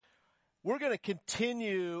We're going to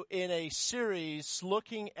continue in a series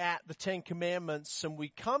looking at the Ten Commandments, and we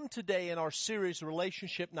come today in our series,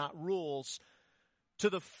 Relationship Not Rules,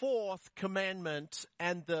 to the fourth commandment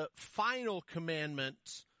and the final commandment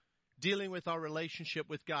dealing with our relationship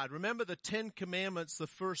with God. Remember, the Ten Commandments, the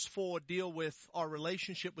first four deal with our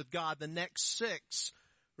relationship with God. The next six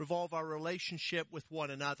revolve our relationship with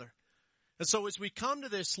one another. And so as we come to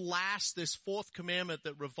this fourth commandment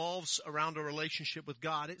that revolves around our relationship with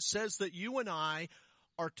God, it says that you and I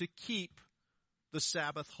are to keep the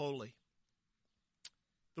Sabbath holy.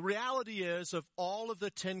 The reality is, of all of the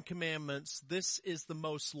Ten Commandments, this is the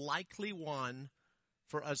most likely one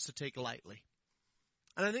for us to take lightly.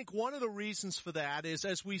 And I think one of the reasons for that is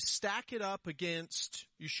as we stack it up against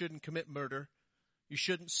you shouldn't commit murder, you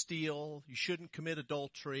shouldn't steal, you shouldn't commit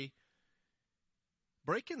adultery,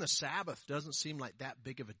 breaking the Sabbath doesn't seem like that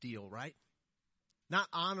big of a deal, right? Not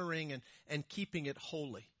honoring and keeping it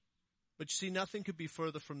holy. But you see, nothing could be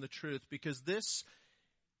further from the truth, because this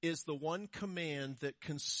is the one command that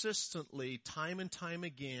consistently, time and time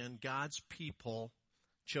again, God's people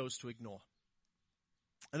chose to ignore.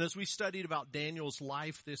 And as we studied about Daniel's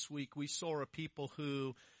life this week, we saw a people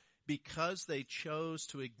who, because they chose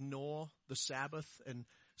to ignore the Sabbath and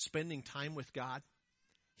spending time with God,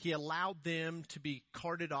 He allowed them to be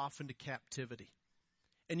carted off into captivity.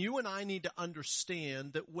 And you and I need to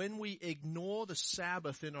understand that when we ignore the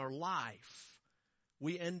Sabbath in our life,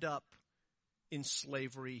 we end up in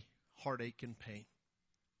slavery, heartache, and pain.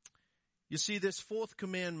 You see, this fourth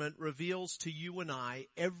commandment reveals to you and I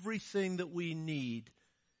everything that we need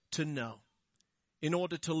to know in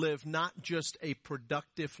order to live not just a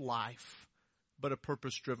productive life, but a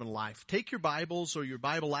purpose-driven life. Take your Bibles or your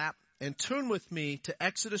Bible app and turn with me to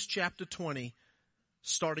Exodus chapter 20,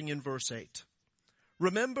 starting in verse 8.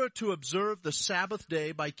 Remember to observe the Sabbath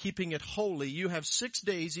day by keeping it holy. You have 6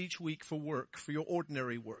 days each week for work, for your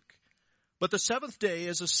ordinary work. But the seventh day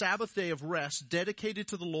is a Sabbath day of rest dedicated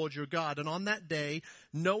to the Lord your God. And on that day,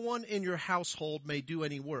 no one in your household may do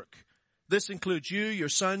any work. This includes you, your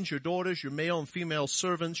sons, your daughters, your male and female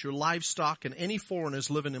servants, your livestock, and any foreigners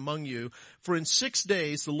living among you. For in 6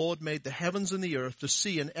 days the Lord made the heavens and the earth, the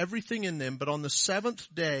sea, and everything in them. But on the seventh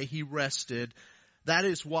day he rested. That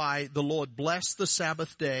is why the Lord blessed the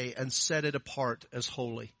Sabbath day and set it apart as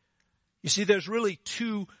holy. You see, there's really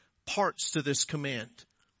two parts to this command.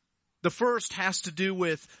 The first has to do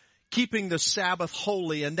with keeping the Sabbath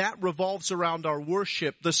holy, and that revolves around our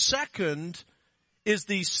worship. The second is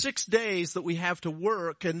these 6 days that we have to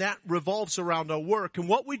work, and that revolves around our work. And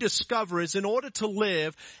what we discover is in order to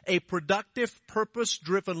live a productive,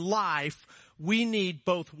 purpose-driven life, we need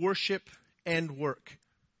both worship and work.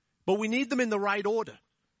 But we need them in the right order.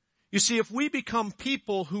 You see, if we become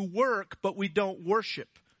people who work but we don't worship,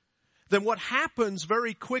 then what happens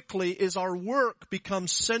very quickly is our work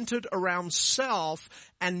becomes centered around self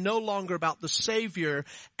and no longer about the Savior.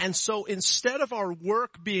 And so instead of our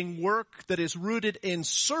work being work that is rooted in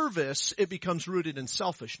service, it becomes rooted in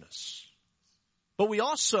selfishness. But we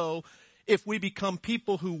also, if we become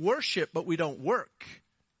people who worship but we don't work,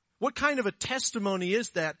 what kind of a testimony is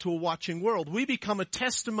that to a watching world? We become a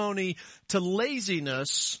testimony to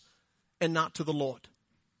laziness and not to the Lord.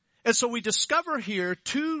 And so we discover here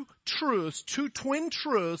two twin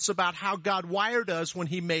truths about how God wired us when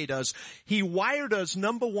He made us. He wired us,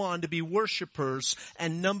 number one, to be worshipers,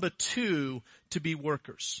 and number two, to be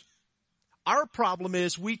workers. Our problem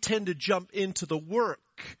is we tend to jump into the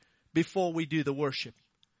work before we do the worship.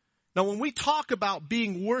 Now, when we talk about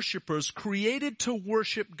being worshipers, created to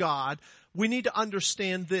worship God, we need to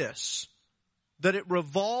understand this, that it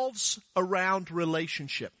revolves around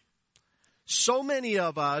relationship. So many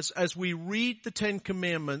of us, as we read the Ten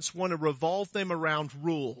Commandments, want to revolve them around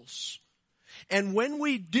rules. And when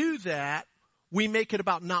we do that, we make it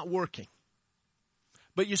about not working.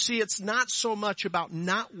 But you see, it's not so much about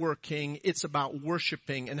not working, it's about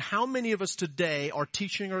worshiping. And how many of us today are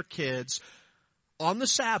teaching our kids, on the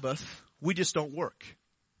Sabbath, we just don't work.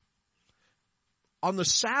 On the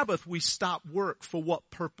Sabbath, we stop work for what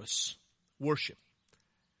purpose? Worship.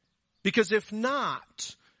 Because if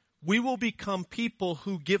not, we will become people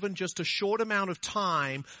who, given just a short amount of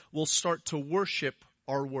time, will start to worship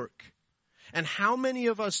our work. And how many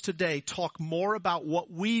of us today talk more about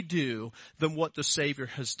what we do than what the Savior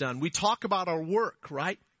has done? We talk about our work,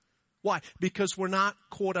 right? Why? Because we're not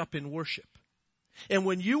caught up in worship. And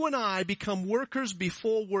when you and I become workers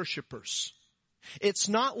before worshipers, it's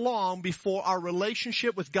not long before our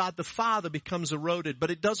relationship with God the Father becomes eroded.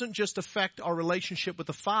 But it doesn't just affect our relationship with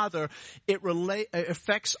the Father. It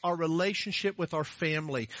affects our relationship with our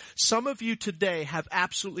family. Some of you today have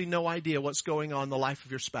absolutely no idea what's going on in the life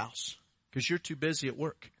of your spouse. because you're too busy at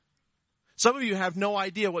work. Some of you have no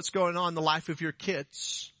idea what's going on in the life of your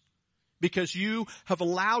kids because you have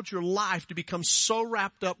allowed your life to become so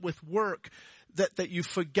wrapped up with work that you've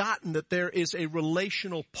forgotten that there is a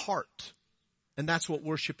relational part. And that's what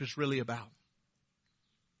worship is really about.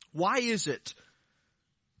 Why is it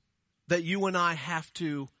that you and I have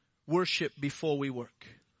to worship before we work?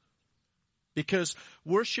 Because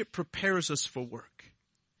worship prepares us for work.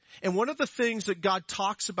 And one of the things that God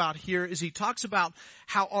talks about here is he talks about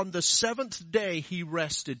how on the seventh day he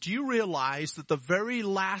rested. Do you realize that the very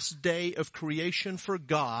last day of creation for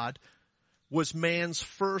God was man's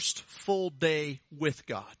first full day with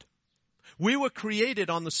God? We were created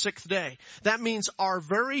on the sixth day. That means our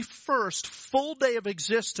very first full day of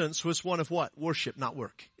existence was one of what? Worship, not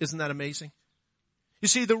work. Isn't that amazing? You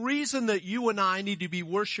see, the reason that you and I need to be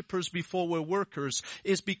worshipers before we're workers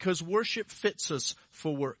is because worship fits us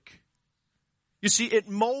for work. You see, it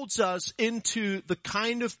molds us into the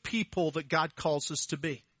kind of people that God calls us to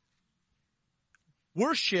be.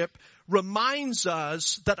 Worship reminds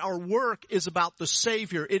us that our work is about the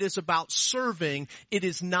Savior. It is about serving. It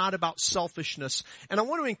is not about selfishness. And I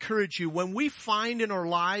want to encourage you, when we find in our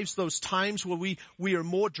lives those times where we are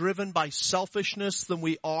more driven by selfishness than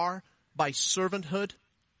we are by servanthood,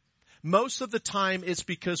 most of the time it's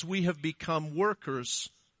because we have become workers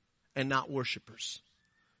and not worshipers.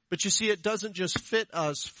 But you see, it doesn't just fit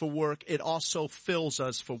us for work, it also fills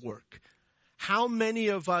us for work. How many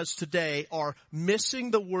of us today are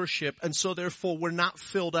missing the worship and so therefore we're not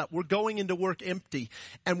filled up? We're going into work empty.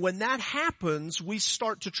 And when that happens, we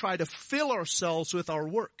start to try to fill ourselves with our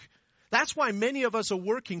work. That's why many of us are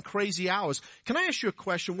working crazy hours. Can I ask you a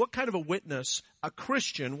question? What kind of a witness, a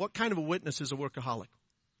Christian, what kind of a witness is a workaholic?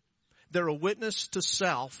 They're a witness to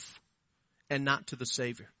self and not to the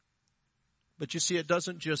Savior. But you see, it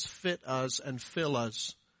doesn't just fit us and fill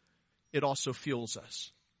us. It also fuels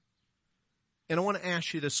us. And I want to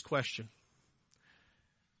ask you this question.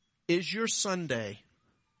 Is your Sunday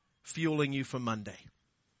fueling you for Monday?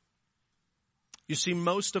 You see,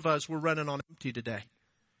 most of us, we're running on empty today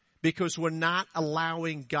because we're not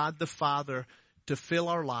allowing God the Father to fill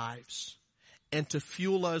our lives and to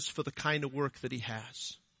fuel us for the kind of work that He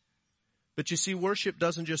has. But you see, worship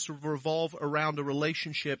doesn't just revolve around a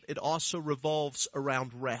relationship. It also revolves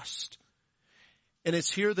around rest. And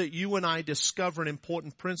it's here that you and I discover an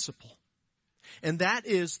important principle. And that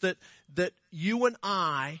is that you and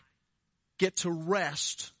I get to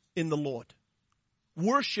rest in the Lord.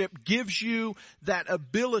 Worship gives you that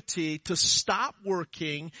ability to stop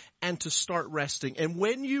working and to start resting. And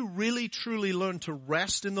when you really truly learn to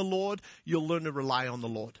rest in the Lord, you'll learn to rely on the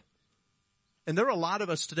Lord. And there are a lot of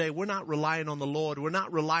us today, we're not relying on the Lord. We're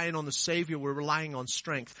not relying on the Savior. We're relying on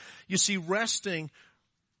strength. You see, resting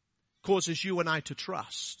causes you and I to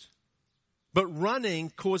trust. But running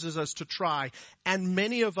causes us to try. And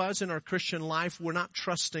many of us in our Christian life, we're not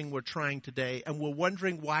trusting, we're trying today. And we're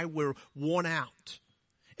wondering why we're worn out.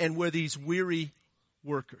 And we're these weary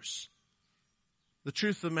workers. The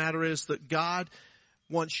truth of the matter is that God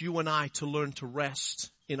wants you and I to learn to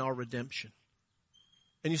rest in our redemption.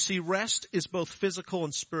 And you see, rest is both physical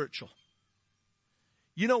and spiritual.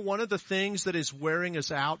 You know, one of the things that is wearing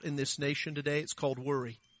us out in this nation today, it's called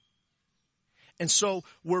worry. And so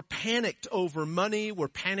we're panicked over money, we're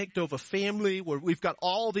panicked over family, we've got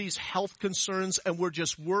all these health concerns, and we're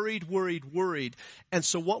just worried. And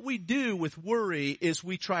so what we do with worry is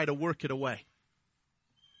we try to work it away.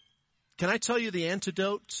 Can I tell you the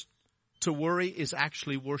antidote to worry is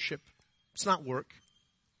actually worship? It's not work.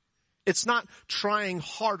 It's not trying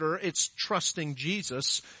harder, it's trusting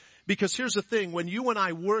Jesus. Because here's the thing, when you and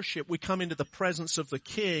I worship, we come into the presence of the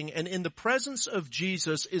King, and in the presence of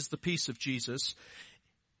Jesus is the peace of Jesus,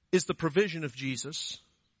 is the provision of Jesus,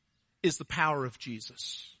 is the power of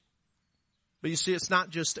Jesus. But you see, it's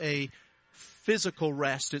not just a physical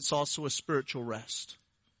rest, it's also a spiritual rest.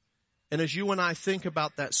 And as you and I think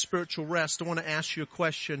about that spiritual rest, I want to ask you a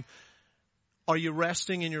question. Are you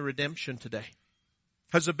resting in your redemption today?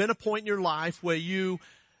 Has there been a point in your life where you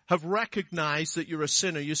have recognized that you're a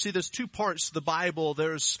sinner? You see, there's two parts to the Bible.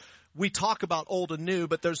 We talk about old and new,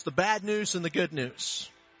 but there's the bad news and the good news.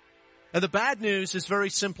 And the bad news is very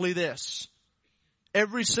simply this.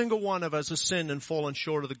 Every single one of us has sinned and fallen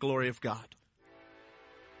short of the glory of God.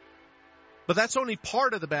 But that's only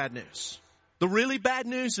part of the bad news. The really bad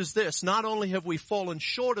news is this. Not only have we fallen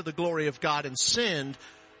short of the glory of God and sinned,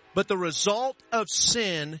 but the result of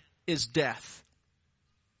sin is death.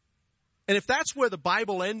 And if that's where the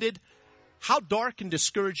Bible ended, how dark and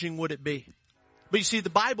discouraging would it be? But you see, the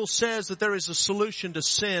Bible says that there is a solution to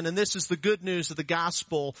sin, and this is the good news of the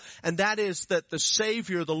gospel, and that is that the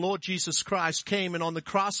Savior, the Lord Jesus Christ, came, and on the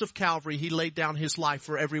cross of Calvary, He laid down His life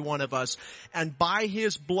for every one of us. And by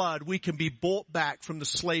His blood, we can be bought back from the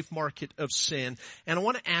slave market of sin. And I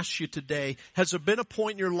want to ask you today, has there been a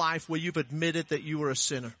point in your life where you've admitted that you were a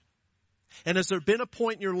sinner? And has there been a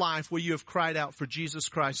point in your life where you have cried out for Jesus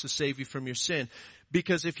Christ to save you from your sin?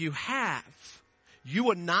 Because if you have,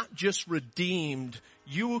 you are not just redeemed,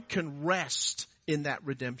 you can rest in that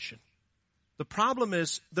redemption. The problem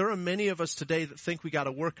is there are many of us today that think we got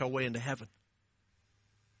to work our way into heaven.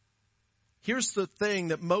 Here's the thing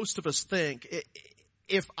that most of us think.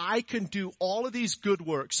 If I can do all of these good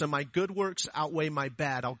works and my good works outweigh my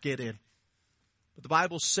bad, I'll get in. But the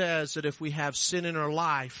Bible says that if we have sin in our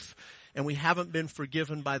life and we haven't been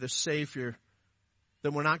forgiven by the Savior,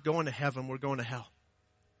 then we're not going to heaven, we're going to hell.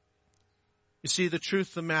 You see, the truth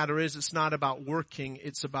of the matter is it's not about working,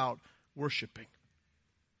 it's about worshiping.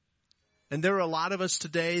 And there are a lot of us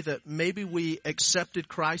today that maybe we accepted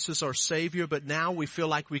Christ as our Savior, but now we feel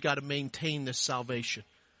like we got to maintain this salvation.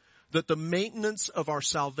 That the maintenance of our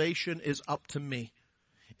salvation is up to me.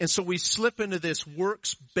 And so we slip into this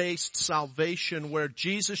works-based salvation where,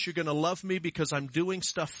 Jesus, you're going to love me because I'm doing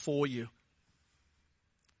stuff for you.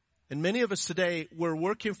 And many of us today, we're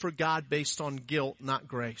working for God based on guilt, not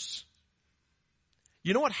grace.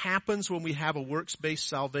 You know what happens when we have a works-based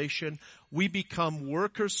salvation? We become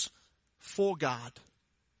workers for God,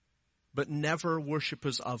 but never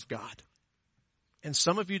worshipers of God. And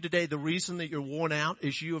some of you today, the reason that you're worn out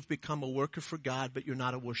is you have become a worker for God, but you're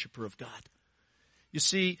not a worshiper of God. You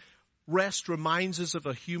see, rest reminds us of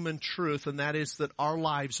a human truth, and that is that our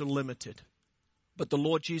lives are limited. But the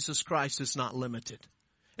Lord Jesus Christ is not limited.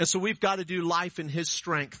 And so we've got to do life in His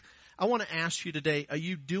strength. I want to ask you today, are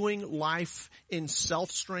you doing life in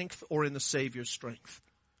self-strength or in the Savior's strength?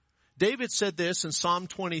 David said this in Psalm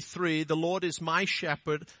 23, the Lord is my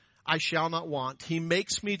shepherd, I shall not want. He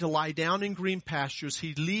makes me to lie down in green pastures.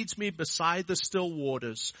 He leads me beside the still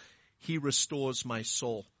waters. He restores my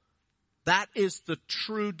soul. That is the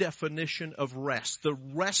true definition of rest, the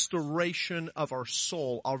restoration of our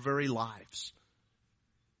soul, our very lives.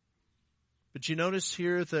 But you notice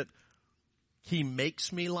here that He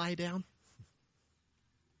makes me lie down.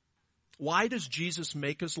 Why does Jesus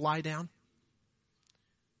make us lie down?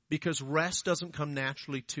 Because rest doesn't come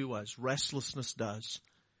naturally to us. Restlessness does.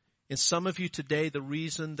 And some of you today, the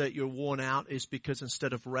reason that you're worn out is because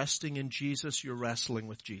instead of resting in Jesus, you're wrestling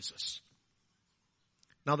with Jesus.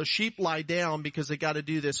 Now the sheep lie down because they got to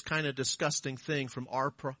do this kind of disgusting thing from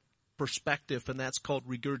our perspective, and that's called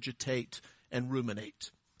regurgitate and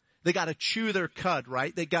ruminate. They got to chew their cud,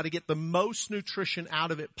 right? They got to get the most nutrition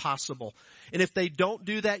out of it possible. And if they don't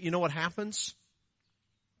do that, you know what happens?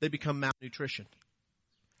 They become malnutrition.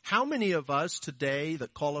 How many of us today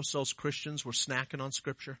that call ourselves Christians, we're snacking on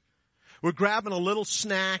Scripture? We're grabbing a little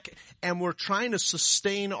snack and we're trying to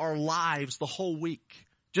sustain our lives the whole week,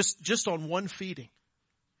 just on one feeding.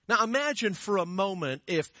 Now imagine for a moment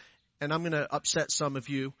if, and I'm going to upset some of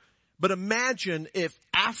you, but imagine if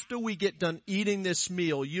after we get done eating this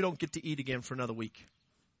meal, you don't get to eat again for another week.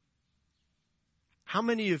 How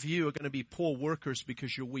many of you are going to be poor workers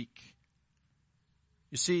because you're weak?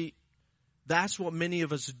 You see, that's what many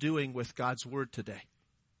of us are doing with God's Word today.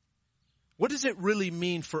 What does it really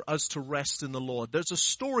mean for us to rest in the Lord? There's a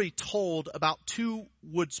story told about two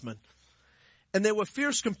woodsmen. And they were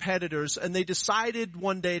fierce competitors, and they decided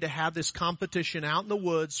one day to have this competition out in the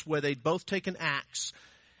woods where they'd both take an axe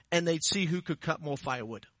and they'd see who could cut more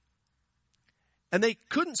firewood. And they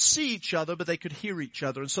couldn't see each other, but they could hear each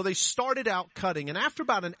other. And so they started out cutting. And after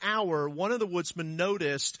about an hour, one of the woodsmen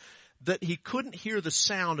noticed that he couldn't hear the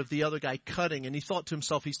sound of the other guy cutting. And he thought to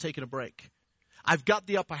himself, he's taking a break. I've got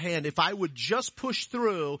the upper hand. If I would just push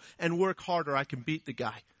through and work harder, I can beat the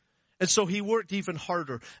guy. And so he worked even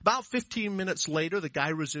harder. About 15 minutes later, the guy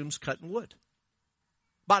resumes cutting wood.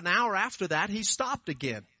 About an hour after that, he stopped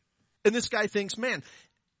again. And this guy thinks, man,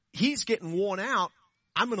 he's getting worn out.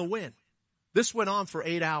 I'm going to win. This went on for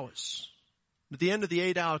 8 hours. At the end of the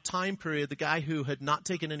 8-hour time period, the guy who had not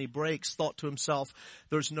taken any breaks thought to himself,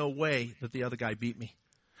 there's no way that the other guy beat me.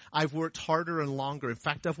 I've worked harder and longer. In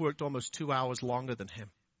fact, I've worked almost 2 hours longer than him.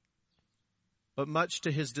 But much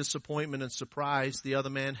to his disappointment and surprise, the other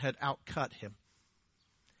man had outcut him.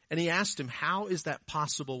 And he asked him, how is that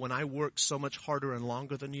possible when I worked so much harder and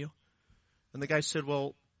longer than you? And the guy said,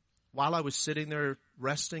 well, while I was sitting there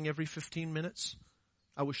resting every 15 minutes,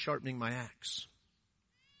 I was sharpening my axe.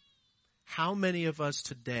 How many of us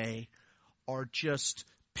today are just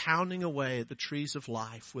pounding away at the trees of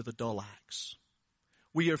life with a dull axe?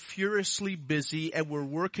 We are furiously busy, and we're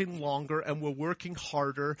working longer, and we're working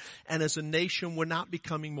harder. And as a nation, we're not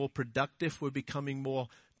becoming more productive. We're becoming more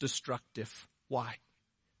destructive. Why?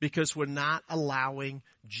 Because we're not allowing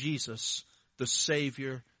Jesus, the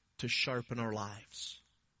Savior, to sharpen our lives.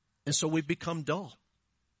 And so we've become dull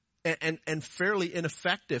and fairly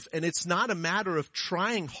ineffective. And it's not a matter of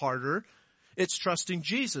trying harder. It's trusting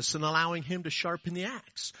Jesus and allowing Him to sharpen the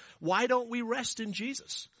axe. Why don't we rest in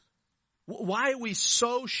Jesus? Why are we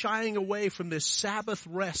so shying away from this Sabbath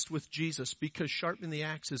rest with Jesus? Because sharpening the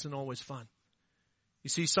axe isn't always fun. You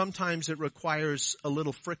see, sometimes it requires a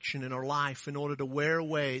little friction in our life in order to wear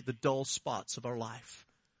away the dull spots of our life.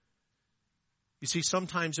 You see,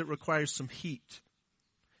 sometimes it requires some heat.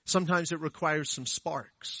 Sometimes it requires some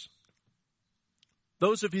sparks.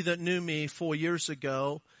 Those of you that knew me 4 years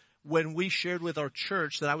ago, when we shared with our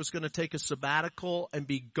church that I was going to take a sabbatical and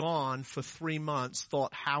be gone for 3 months,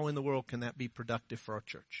 thought, how in the world can that be productive for our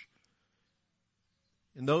church?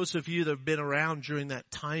 And those of you that have been around during that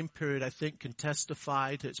time period, I think, can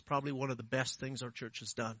testify that it's probably one of the best things our church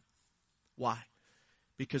has done. Why?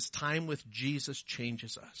 Because time with Jesus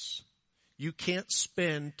changes us. You can't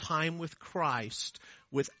spend time with Christ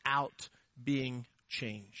without being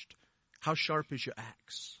changed. How sharp is your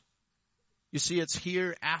axe? You see, it's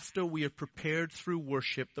here after we are prepared through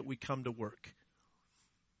worship that we come to work.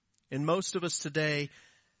 And most of us today,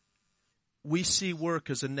 we see work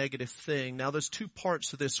as a negative thing. Now, there's two parts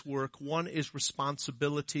to this work. One is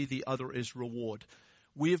responsibility. The other is reward.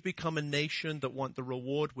 We have become a nation that want the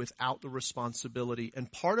reward without the responsibility.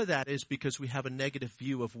 And part of that is because we have a negative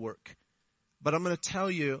view of work. But I'm going to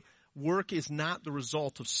tell you, work is not the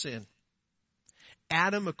result of sin.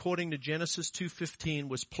 Adam, according to Genesis 2:15,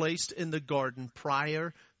 was placed in the garden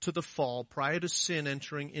prior to the fall, prior to sin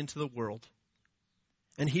entering into the world.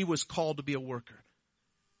 And he was called to be a worker.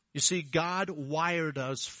 You see, God wired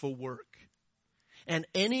us for work. And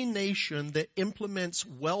any nation that implements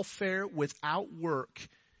welfare without work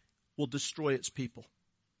will destroy its people,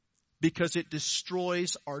 because it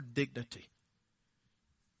destroys our dignity.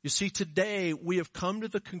 You see, today we have come to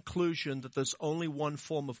the conclusion that there's only one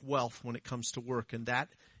form of wealth when it comes to work, and that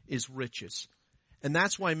is riches. And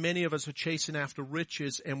that's why many of us are chasing after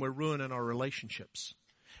riches and we're ruining our relationships.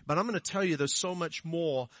 But I'm going to tell you there's so much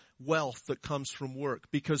more wealth that comes from work,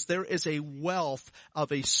 because there is a wealth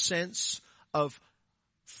of a sense of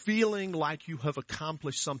feeling like you have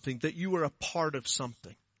accomplished something, that you are a part of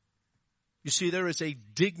something. You see, there is a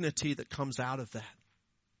dignity that comes out of that.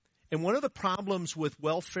 And one of the problems with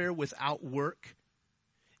welfare without work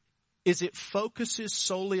is it focuses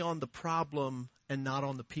solely on the problem and not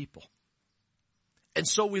on the people. And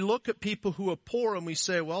so we look at people who are poor and we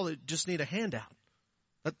say, well, they just need a handout.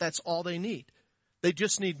 That's all they need. They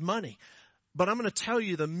just need money. But I'm going to tell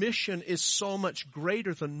you, the mission is so much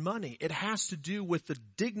greater than money. It has to do with the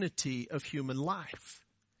dignity of human life.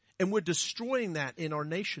 And we're destroying that in our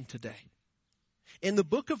nation today. In the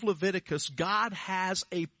book of Leviticus, God has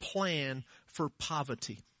a plan for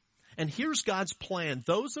poverty. And here's God's plan.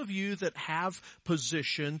 Those of you that have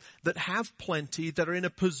position, that have plenty, that are in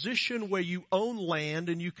a position where you own land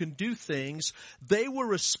and you can do things, they were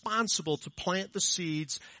responsible to plant the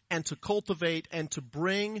seeds and to cultivate and to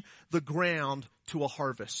bring the ground to a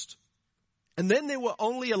harvest. And then they were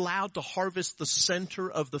only allowed to harvest the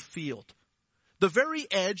center of the field. The very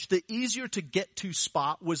edge, the easier to get to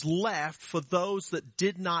spot, was left for those that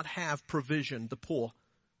did not have provision, the poor.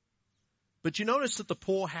 But you notice that the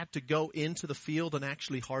poor had to go into the field and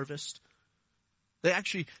actually harvest. They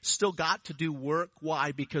actually still got to do work.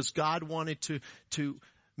 Why? Because God wanted to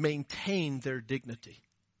maintain their dignity.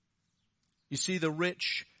 You see, the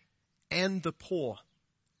rich and the poor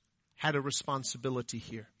had a responsibility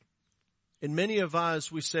here. And many of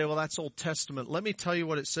us, we say, well, that's Old Testament. Let me tell you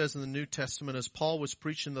what it says in the New Testament as Paul was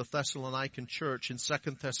preaching the Thessalonican church in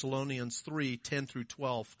 2 Thessalonians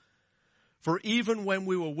 3:10-12. For even when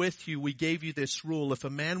we were with you, we gave you this rule: if a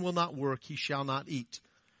man will not work, he shall not eat.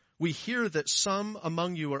 We hear that some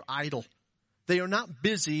among you are idle. They are not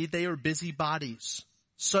busy, they are busybodies.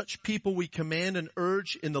 Such people we command and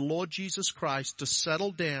urge in the Lord Jesus Christ to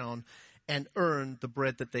settle down and earn the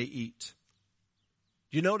bread that they eat.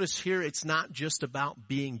 You notice here, it's not just about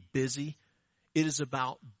being busy. It is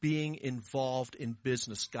about being involved in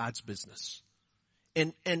business, God's business.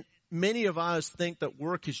 And many of us think that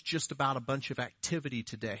work is just about a bunch of activity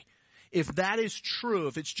today. If that is true,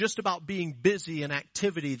 if it's just about being busy and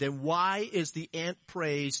activity, then why is the ant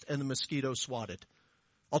praised and the mosquito swatted?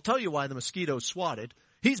 I'll tell you why the mosquito is swatted.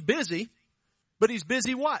 He's busy, but he's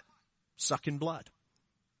busy what? Sucking blood.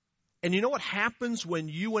 And you know what happens when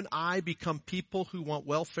you and I become people who want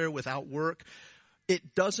welfare without work?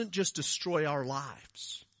 it doesn't just destroy our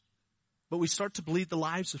lives, but we start to bleed the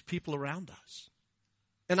lives of people around us.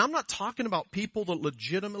 And I'm not talking about people that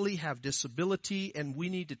legitimately have disability and we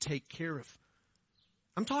need to take care of.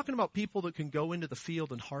 I'm talking about people that can go into the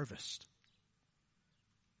field and harvest.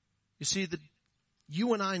 You see,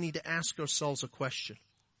 you and I need to ask ourselves a question.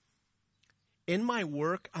 In my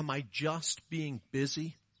work, am I just being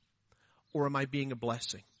busy or am I being a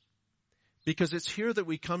blessing? Because it's here that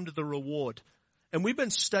we come to the reward. And we've been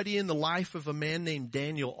studying the life of a man named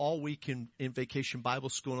Daniel all week in Vacation Bible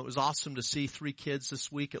School. And it was awesome to see 3 kids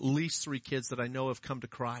this week, at least 3 kids that I know have come to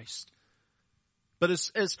Christ. But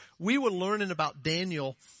as we were learning about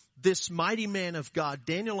Daniel, this mighty man of God,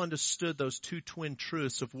 Daniel understood those 2 twin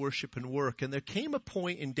truths of worship and work. And there came a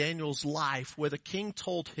point in Daniel's life where the king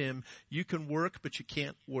told him, you can work, but you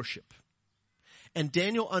can't worship. And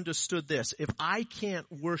Daniel understood this. If I can't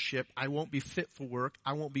worship, I won't be fit for work.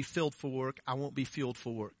 I won't be filled for work. I won't be fueled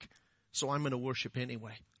for work. So I'm going to worship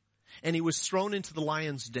anyway. And he was thrown into the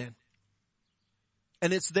lion's den.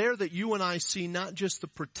 And it's there that you and I see not just the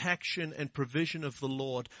protection and provision of the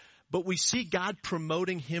Lord, but we see God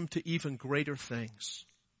promoting him to even greater things.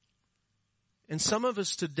 And some of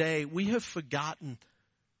us today, we have forgotten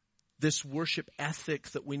this worship ethic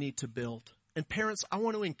that we need to build. And parents, I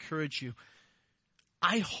want to encourage you.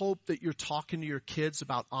 I hope that you're talking to your kids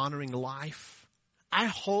about honoring life. I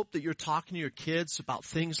hope that you're talking to your kids about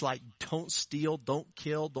things like don't steal, don't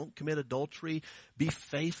kill, don't commit adultery, be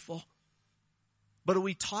faithful. But are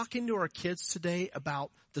we talking to our kids today about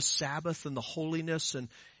the Sabbath and the holiness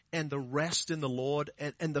and the rest in the Lord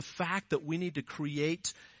and the fact that we need to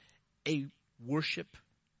create a worship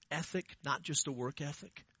ethic, not just a work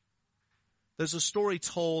ethic? There's a story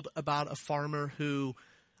told about a farmer who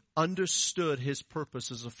understood his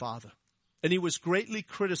purpose as a father. And he was greatly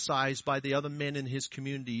criticized by the other men in his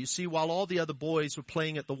community. You see, while all the other boys were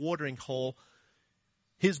playing at the watering hole,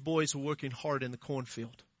 his boys were working hard in the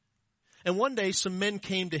cornfield. And one day some men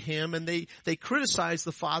came to him and they criticized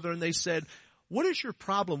the father and they said, what is your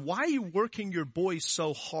problem? Why are you working your boys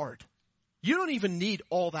so hard? You don't even need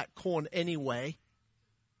all that corn anyway.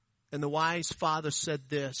 And the wise father said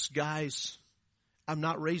this, guys, I'm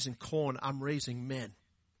not raising corn, I'm raising men.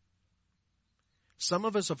 Some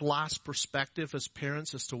of us have lost perspective as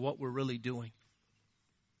parents as to what we're really doing.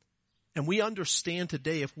 And we understand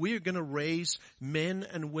today if we are going to raise men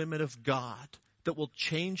and women of God that will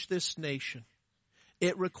change this nation,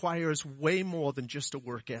 it requires way more than just a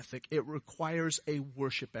work ethic. It requires a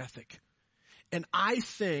worship ethic. And I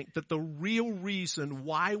think that the real reason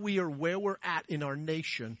why we are where we're at in our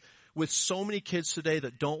nation with so many kids today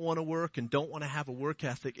that don't want to work and don't want to have a work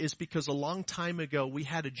ethic is because a long time ago we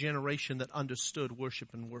had a generation that understood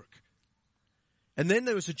worship and work. And then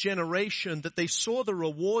there was a generation that they saw the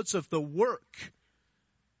rewards of the work,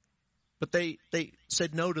 but they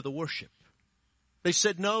said no to the worship. They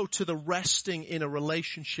said no to the resting in a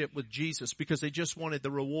relationship with Jesus because they just wanted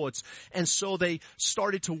the rewards. And so they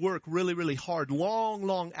started to work really, really hard, long,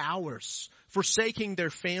 long hours, forsaking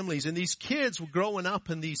their families. And these kids were growing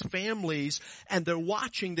up in these families and they're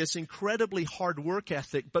watching this incredibly hard work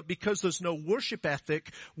ethic. But because there's no worship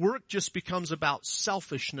ethic, work just becomes about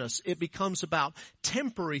selfishness. It becomes about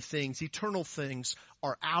temporary things. Eternal things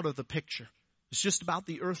are out of the picture. It's just about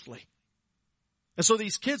the earthly. And so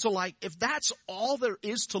these kids are like, if that's all there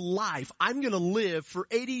is to life, I'm going to live for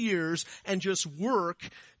 80 years and just work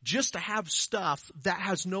just to have stuff that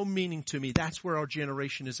has no meaning to me. That's where our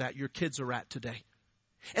generation is at. Your kids are at today.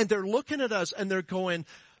 And they're looking at us and they're going,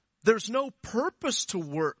 there's no purpose to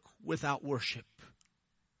work without worship.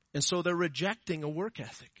 And so they're rejecting a work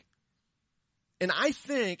ethic. And I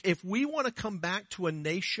think if we want to come back to a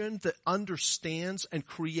nation that understands and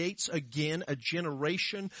creates again a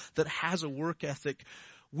generation that has a work ethic,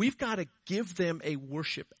 we've got to give them a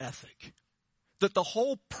worship ethic. That the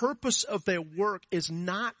whole purpose of their work is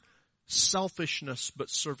not selfishness, but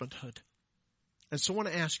servanthood. And so I want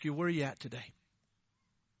to ask you, where are you at today?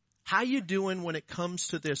 How you doing when it comes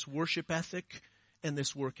to this worship ethic and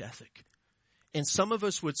this work ethic? And some of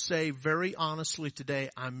us would say very honestly today,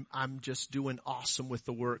 I'm just doing awesome with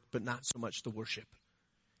the work, but not so much the worship.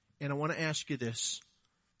 And I want to ask you this.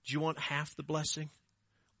 Do you want half the blessing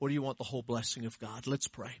or do you want the whole blessing of God? Let's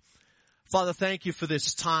pray. Father, thank you for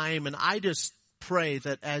this time. And I just pray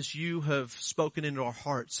that as you have spoken into our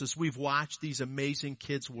hearts, as we've watched these amazing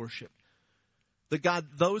kids worship, that God,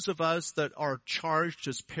 those of us that are charged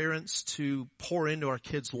as parents to pour into our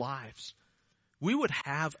kids' lives, we would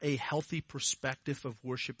have a healthy perspective of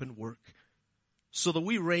worship and work so that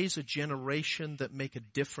we raise a generation that make a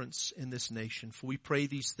difference in this nation. For we pray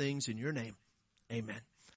these things in your name. Amen.